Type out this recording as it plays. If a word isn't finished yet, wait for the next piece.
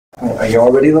Are you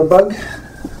all ready, little bug?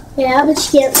 Yeah, but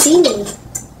she can't see me.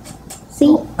 See?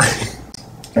 Oh. Can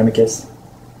I have a kiss?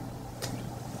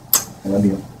 I love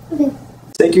you. Okay.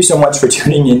 Thank you so much for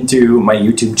tuning into my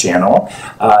YouTube channel.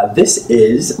 This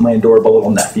is my adorable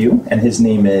little nephew, and his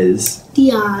name is...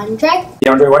 DeAndre.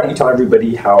 DeAndre, why don't you tell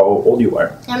everybody how old you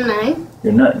are? I'm 9.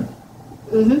 You're 9.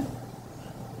 Mm-hmm.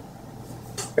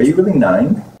 Are you really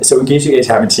 9? So in case you guys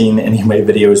haven't seen any of my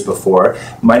videos before,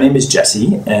 my name is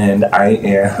Jesse, and I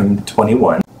am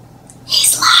 21.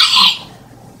 He's lying.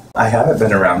 I haven't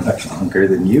been around much longer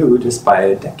than you, just by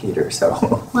a decade or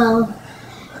so. Well,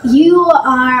 you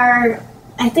are,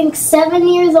 I think, 7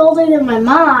 years older than my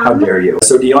mom. How dare you?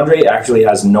 So DeAndre actually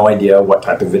has no idea what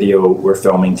type of video we're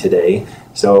filming today.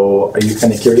 So are you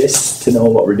kind of curious to know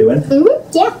what we're doing? Mm-hmm.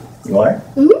 Yeah. You are?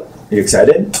 Mm-hmm. Are you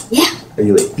excited? Yeah. Are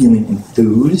you like feeling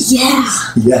enthused? Yeah.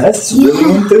 Yes? Yeah.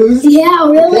 Really enthused? Yeah,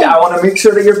 really. Okay, I want to make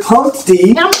sure that you're pumped,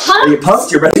 Dee. I'm pumped. Are you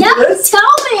pumped? You ready for this?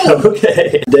 Tell me.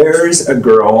 Okay. There's a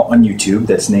girl on YouTube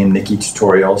that's named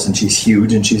Nikkieitutorials, and she's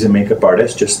huge, and she's a makeup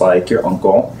artist just like your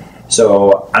uncle.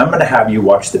 So I'm going to have you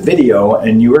watch the video,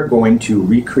 and you are going to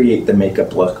recreate the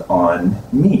makeup look on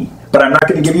me. But I'm not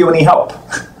going to give you any help.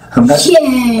 I'm not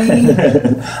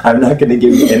going to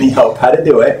give you any help how to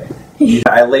do it.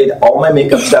 I laid all my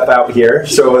makeup stuff out here,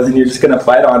 so then you're just going to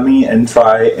apply it on me and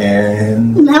try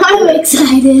and... Now I'm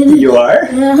excited. You are?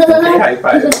 Okay, high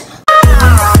five.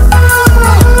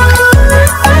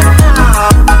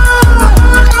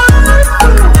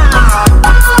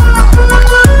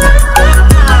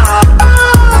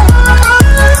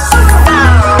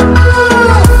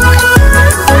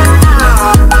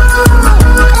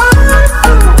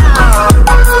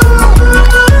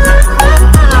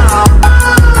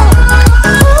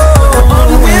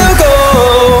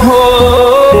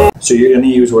 So you're going to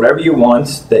use whatever you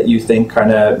want that you think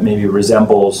kind of maybe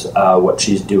resembles what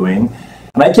she's doing.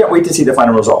 And I can't wait to see the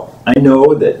final result. I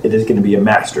know that it is going to be a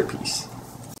masterpiece.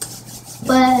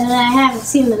 But I haven't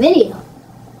seen the video.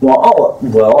 Well,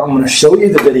 I'm going to show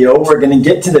you the video. We're going to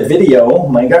get to the video.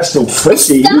 My gosh, so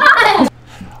quickly.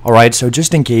 Alright, so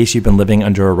just in case you've been living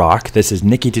under a rock, this is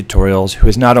Nikkieitutorials, who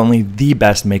is not only the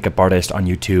best makeup artist on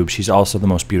YouTube, she's also the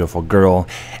most beautiful girl.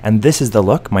 And this is the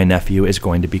look my nephew is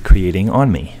going to be creating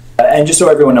on me. And just so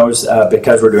everyone knows,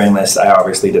 because we're doing this, I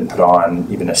obviously didn't put on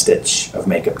even a stitch of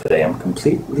makeup today. I'm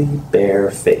completely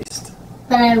bare-faced.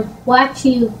 But I watched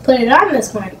you put it on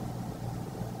this morning.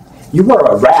 You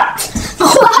are a rat.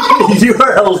 What? You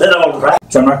are a little rat.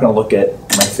 So I'm not going to look at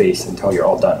my face until you're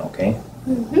all done, okay?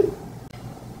 Mm-hmm.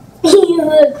 You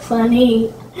look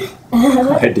funny.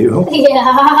 I do?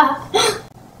 Yeah.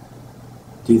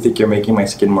 Do you think you're making my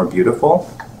skin more beautiful?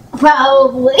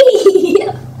 Probably.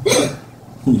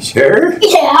 You sure?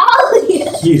 Yeah.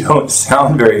 You don't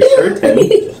sound very certain.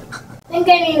 I think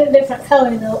I need a different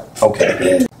color though.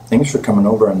 Okay. Thanks for coming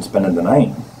over and spending the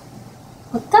night.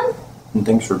 Welcome. And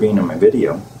thanks for being in my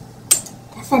video.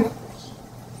 Definitely.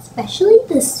 Especially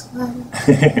this one.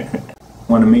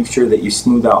 Want to make sure that you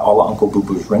smooth out all of Uncle Boo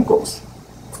Boo's wrinkles.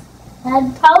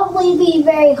 That'd probably be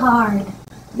very hard.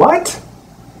 What?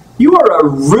 You are a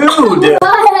rude!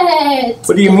 What?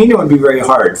 What do you mean it would be very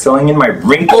hard? Filling in my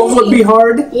wrinkles would be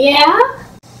hard? Yeah?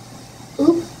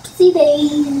 Oopsie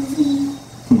daisy.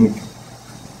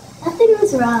 Nothing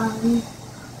was wrong.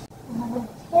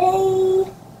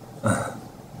 Okay.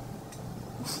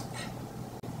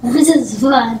 This is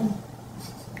fun.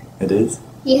 It is?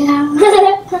 Yeah.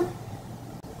 Okay, done.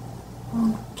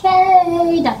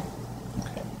 Okay.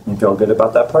 You feel good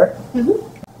about that part? Mm-hmm.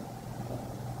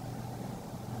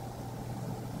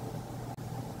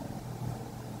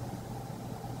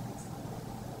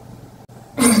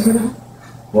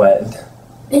 What?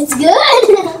 It's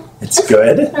good. It's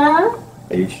good? Uh-huh.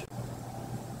 Are you sure?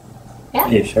 Yeah.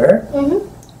 Are you sure? Mm-hmm.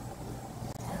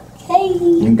 Okay.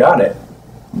 You got it.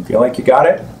 You feel like you got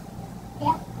it?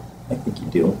 Yeah. I think you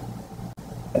do.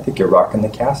 I think you're rocking the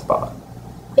cast spot.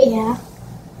 Yeah.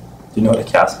 Do you know what a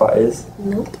cast spot is?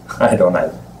 Nope. I don't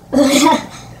either.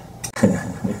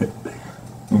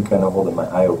 I'm kind of holding my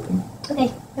eye open. Okay,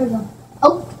 there we go.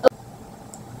 Oh.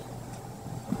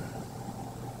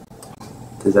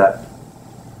 Does that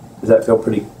feel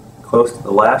pretty close to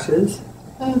the lashes?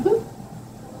 Mm-hmm.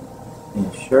 Are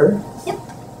you sure? Yep.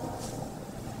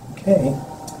 Okay.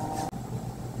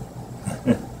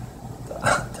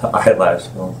 the eyelash,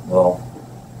 well.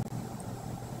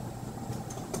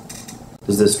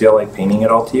 Does this feel like painting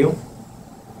it all to you?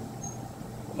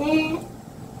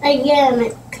 Again,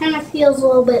 it kind of feels a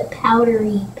little bit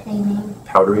powdery painting.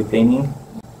 Powdery painting?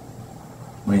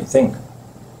 What do you think?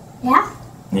 Yeah?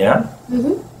 Yeah?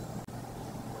 Mm-hmm.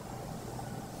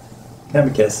 Have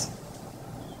a kiss.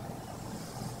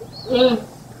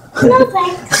 No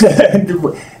thanks.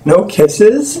 No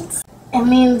kisses? It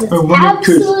means it's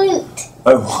absolute.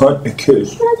 I want a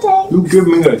kiss. No thanks. You give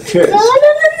me a kiss. No.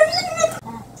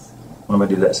 I'm gonna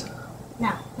do this.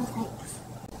 No thanks.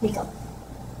 Nico.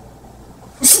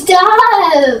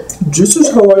 Stop! This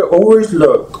is how I always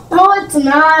look. No, it's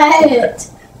not.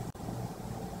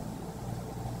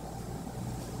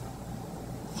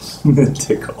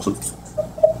 Tickles.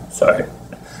 Sorry.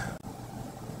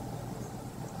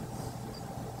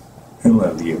 I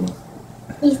love you.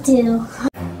 Me too.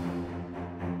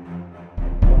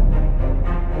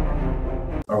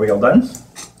 Are we all done?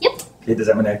 Yep. Okay, does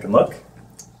that mean I can look?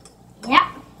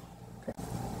 Yeah.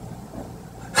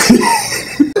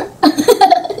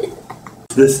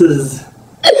 This is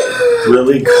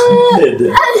really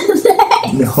good.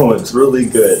 No, it's really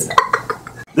good.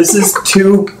 This is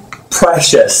too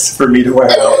precious for me to wear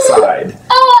outside.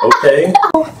 Okay?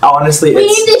 Honestly, we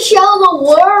need to show the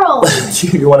world.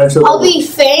 You want to show? I'll be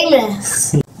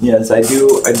famous. Yes, I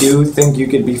do. I do think you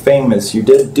could be famous. You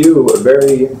did do a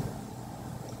very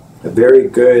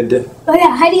good. Oh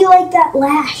yeah, how do you like that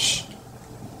lash?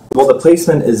 Well, the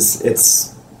placement is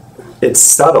it's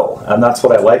subtle, and that's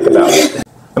what I like about it.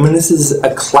 I mean, this is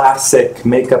a classic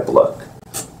makeup look.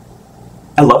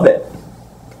 I love it.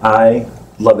 I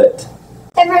love it.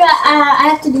 I forgot, I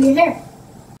have to do your hair.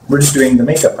 We're just doing the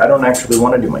makeup. I don't actually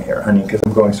want to do my hair, honey, because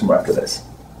I'm going somewhere after this.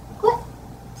 What?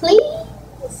 Please?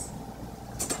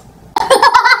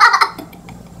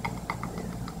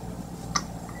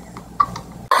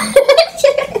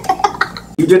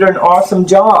 You did an awesome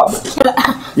job.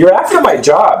 You're after my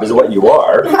job is what you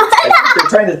are. I think you're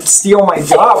trying to steal my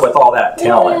job with all that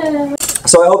talent.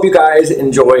 So I hope you guys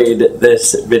enjoyed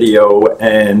this video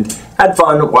and had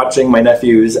fun watching my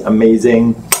nephew's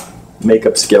amazing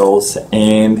makeup skills.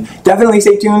 And definitely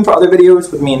stay tuned for other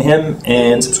videos with me and him,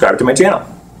 and subscribe to my channel.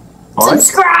 All right?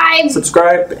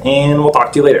 Subscribe, and we'll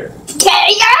talk to you later.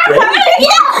 Okay,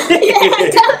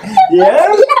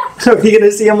 Yeah? Are we going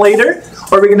to see him later?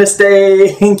 Or are we going to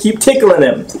stay and keep tickling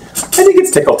him? I think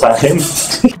it's tickle time.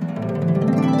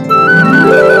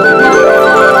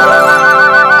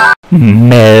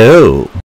 No.